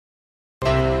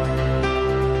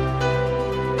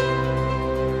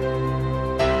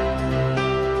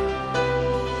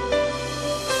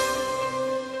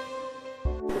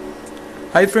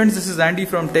Hi friends, this is Andy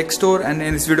from Tech Store, and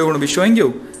in this video I'm going to be showing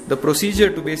you the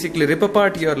procedure to basically rip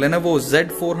apart your Lenovo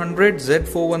Z400,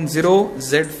 Z410,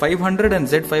 Z500 and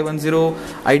Z510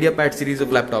 IdeaPad series of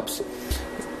laptops.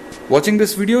 Watching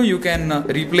this video, you can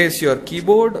replace your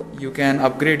keyboard, you can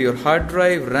upgrade your hard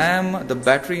drive, RAM, the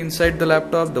battery inside the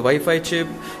laptop, the Wi-Fi chip,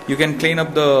 you can clean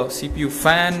up the CPU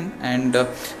fan, and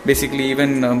basically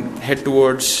even head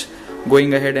towards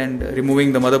going ahead and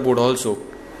removing the motherboard also.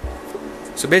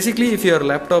 So basically, if your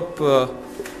laptop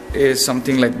is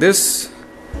something like this,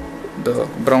 the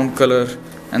brown color,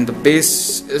 and the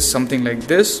base is something like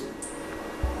this,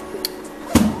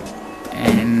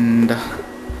 and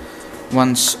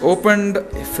once opened,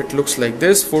 if it looks like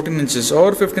this, 14 inches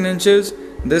or 15 inches,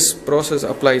 this process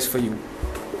applies for you.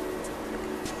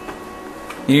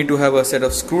 You need to have a set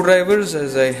of screwdrivers,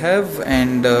 as I have,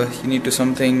 and you need to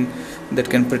something that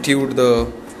can protrude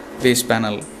the base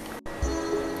panel.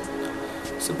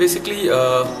 So basically,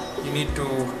 you need to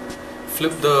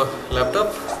flip the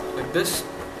laptop like this,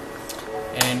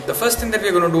 and the first thing that we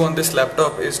are going to do on this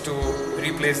laptop is to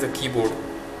replace the keyboard.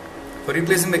 For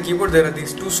replacing the keyboard, there are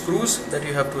these two screws that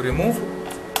you have to remove.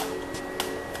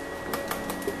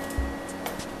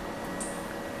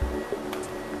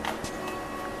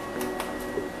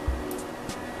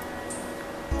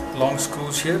 Long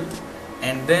screws here,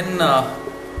 and then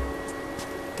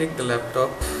take the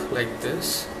laptop like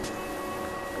this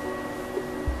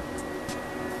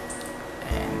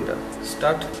and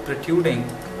start protruding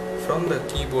from the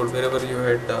keyboard wherever you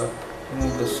had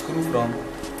removed the screw from.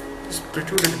 Just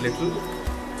protrude it a little,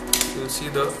 you will see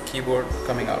the keyboard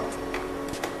coming out.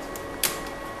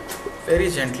 Very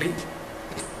gently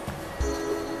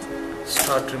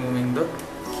start removing the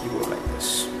keyboard like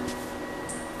this.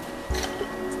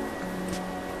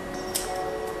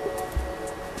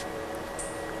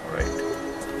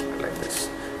 Alright, like this.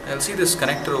 I'll see this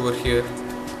connector over here.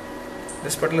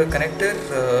 This particular connector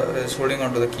is holding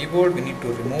onto the keyboard. We need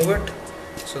to remove it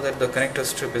so that the connector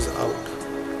strip is out.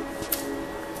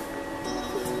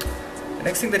 The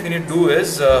next thing that we need to do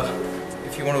is,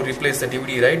 if you want to replace the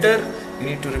DVD writer, you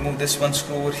need to remove this one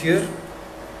screw over here.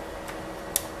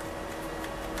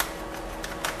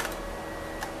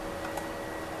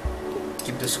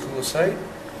 Keep the screw aside,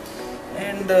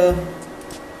 and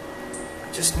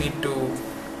just need to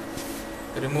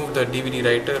remove the DVD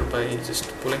writer by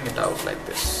just pulling it out like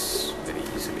this very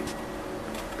easily.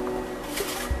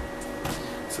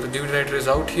 So the DVD writer is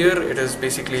out here. It is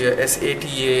basically a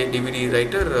SATA DVD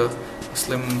writer. A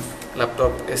slim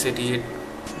laptop SATA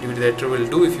DVD writer will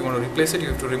do. If you want to replace it, you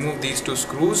have to remove these two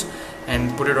screws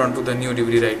and put it onto the new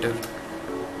DVD writer.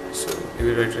 So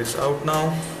DVD writer is out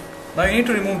now. Now you need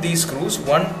to remove these screws,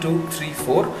 1, 2, 3,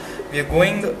 4. We are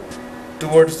going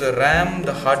towards the RAM,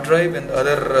 the hard drive, and the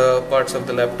other parts of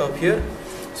the laptop here.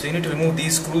 So you need to remove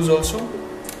these screws also.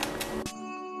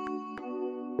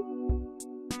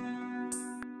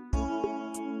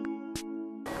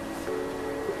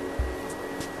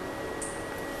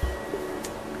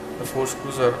 The 4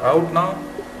 screws are out now.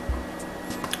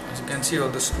 As you can see, all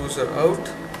the screws are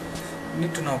out. You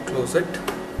need to now close it.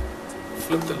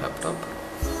 Flip the laptop.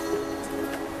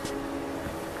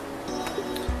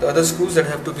 The other screws that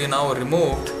have to be now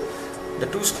removed, the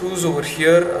 2 screws over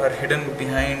here are hidden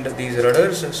behind these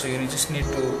rudders, so you just need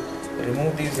to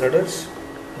remove these rudders.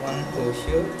 One over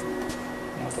here,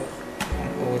 another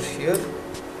one over here.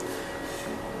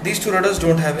 These 2 rudders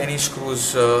don't have any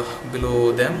screws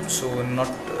below them, so not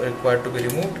required to be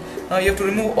removed. Now you have to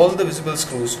remove all the visible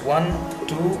screws, 1,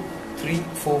 2, 3,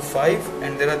 4, 5,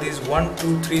 and there are these 1,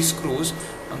 2, 3 screws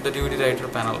on the DVD writer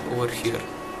panel over here,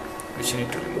 which you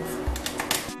need to remove.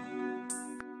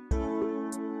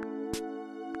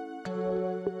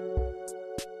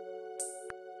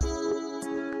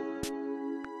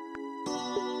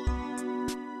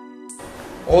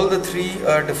 All the 3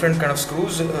 are different kind of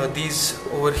screws. These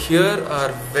over here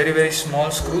are very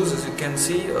small screws, as you can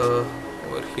see.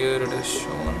 Over here it is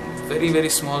shown very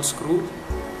small screw.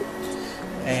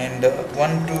 And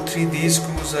 1, 2, 3, these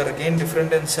screws are again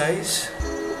different in size,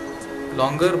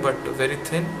 longer but very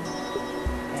thin.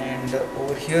 And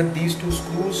over here these 2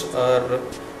 screws are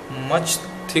much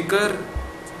thicker,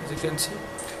 as you can see.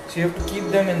 So you have to keep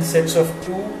them in sets of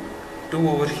 2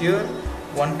 over here,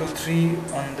 1, 2, 3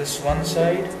 on this one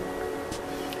side,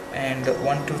 and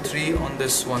 1, 2, 3 on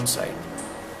this one side.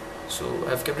 So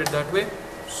I've kept it that way,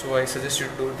 so I suggest you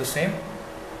to do the same.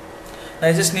 Now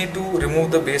I just need to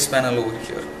remove the base panel over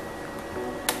here.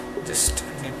 Just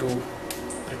need to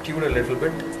protrude a little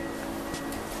bit.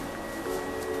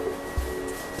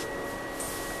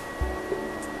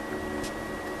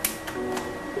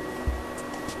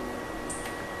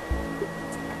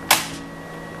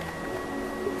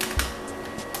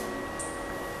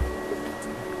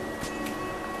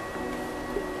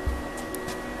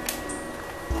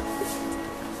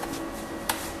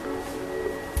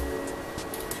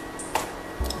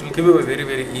 will give away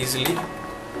very easily.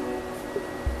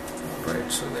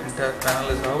 Alright, so the entire panel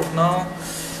is out now,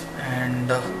 and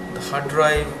the hard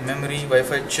drive, memory,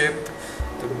 Wi-Fi chip,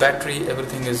 the battery,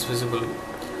 everything is visible.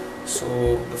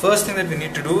 So the first thing that we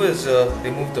need to do is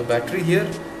remove the battery here.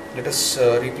 Let us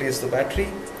replace the battery.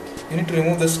 You need to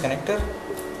remove this connector.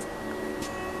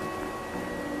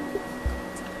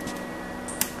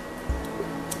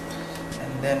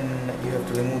 And then you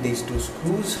have to remove these two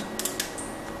screws.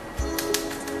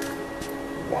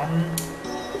 One,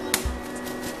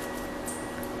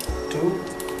 two.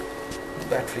 The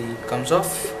battery comes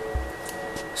off.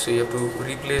 So you have to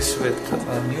replace with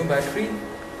a new battery.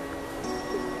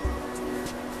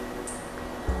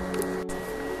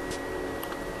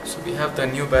 So we have the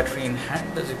new battery in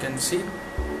hand, as you can see.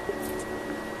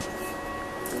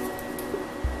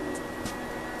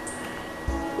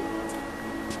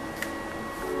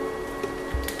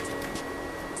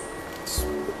 Let's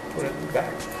put it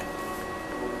back.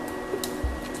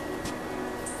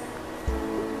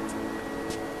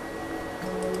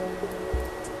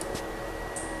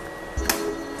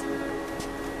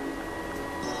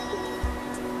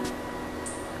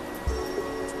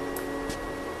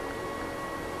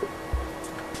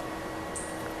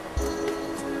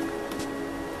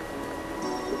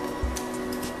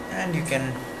 And you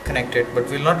can connect it, but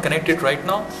we will not connect it right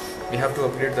now. We have to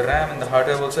upgrade the RAM and the hard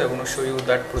drive also. I want to show you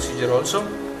that procedure also.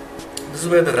 This is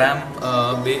where the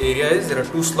RAM bay area is. There are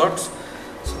two slots,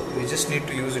 so we just need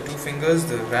to use the two fingers.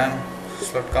 The RAM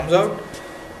slot comes out.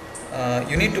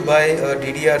 You need to buy a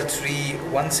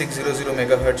DDR3 1600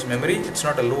 MHz memory. It's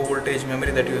not a low voltage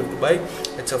memory that you have to buy.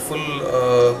 It's a full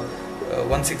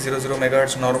 1600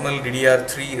 MHz normal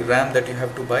DDR3 RAM that you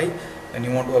have to buy when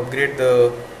you want to upgrade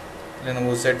the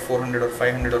Lenovo z400 or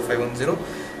 500 or 510,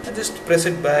 and just press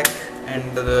it back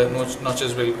and the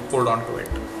notches will hold on to it.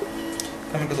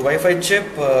 Coming to the Wi-Fi chip,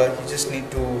 you just need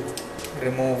to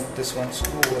remove this one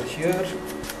screw over here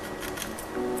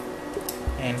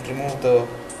and remove the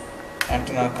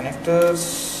antenna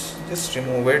connectors. Just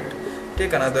remove it,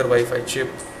 take another Wi-Fi chip,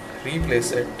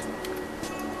 replace it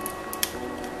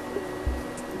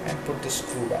and put the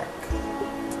screw back.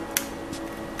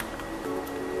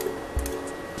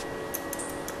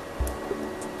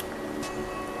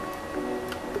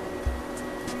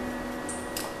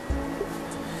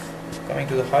 Coming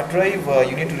to the hard drive,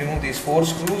 you need to remove these 4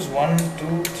 screws, 1,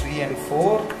 2, 3 and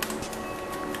 4.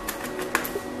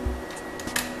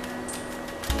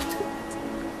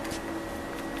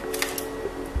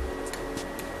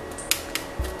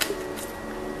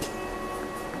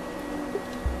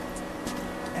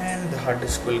 And the hard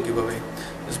disk will give away.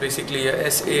 It's basically a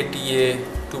SATA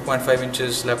 2.5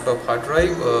 inches laptop hard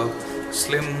drive.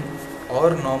 Slim or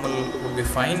normal would be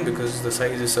fine because the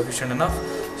size is sufficient enough.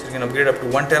 So you can upgrade up to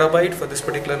 1 terabyte for this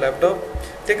particular laptop.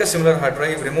 Take a similar hard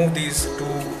drive, remove these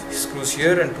 2 screws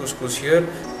here and 2 screws here.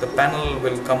 The panel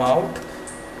will come out.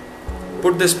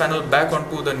 Put this panel back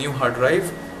onto the new hard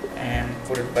drive and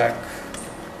put it back.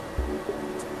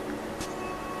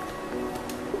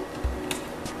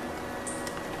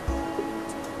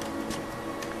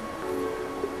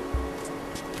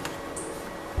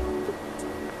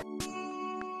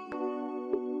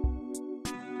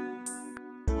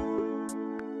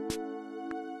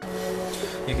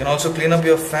 You can also clean up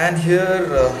your fan here,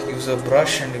 use a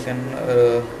brush and you can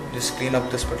just clean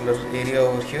up this particular area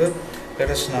over here. Let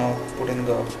us now put in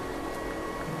the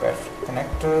battery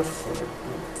connector for it.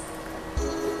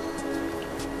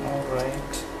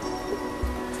 Alright,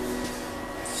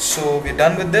 so we're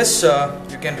done with this.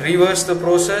 You can reverse the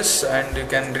process and you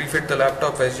can refit the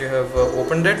laptop as you have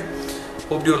opened it.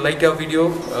 Hope you liked our video.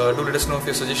 Do let us know of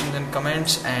your suggestions and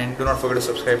comments, and do not forget to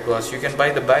subscribe to us. You can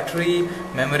buy the battery,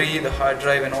 memory, the hard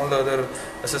drive and all the other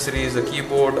accessories, the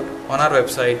keyboard on our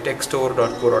website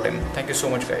techstore.co.in. Thank you so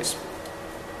much guys.